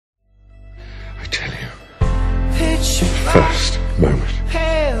first moment.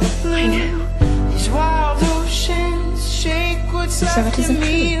 I know. So it isn't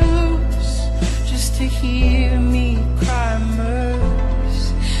true. Just to hear me cry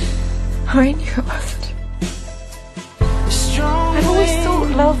mercy. I knew it wasn't. I've always thought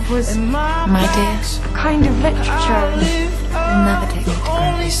love was, My dear, a kind of literature. I'll never take you to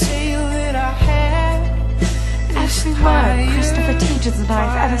grace. Every word Christopher Tietjens and I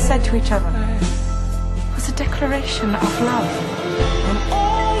have ever said to each other was a declaration of love.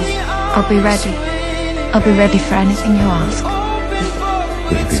 I'll be ready. I'll be ready for anything you ask.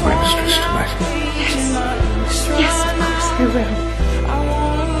 Will you be my mistress tonight? Yes, of course I will.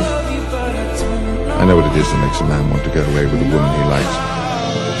 I know what it is that makes a man want to go away with a woman he likes.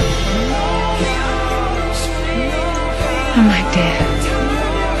 Oh, my dear.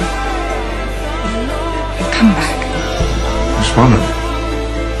 Come back. Miss Wannop.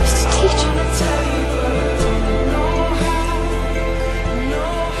 Mr. Tietjens.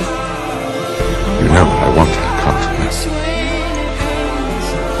 You know what I want, I can't.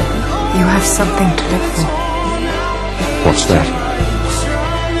 You have something to live for. What's that?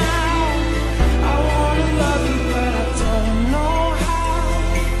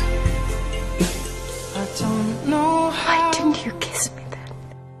 Why didn't you kiss me then?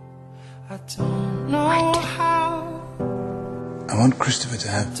 Why didn't I want Christopher to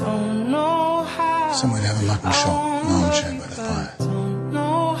have somewhere to have a mutton chop, an armchair by the fire.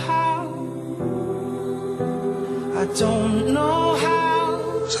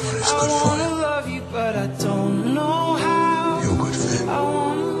 Someone who's good for him.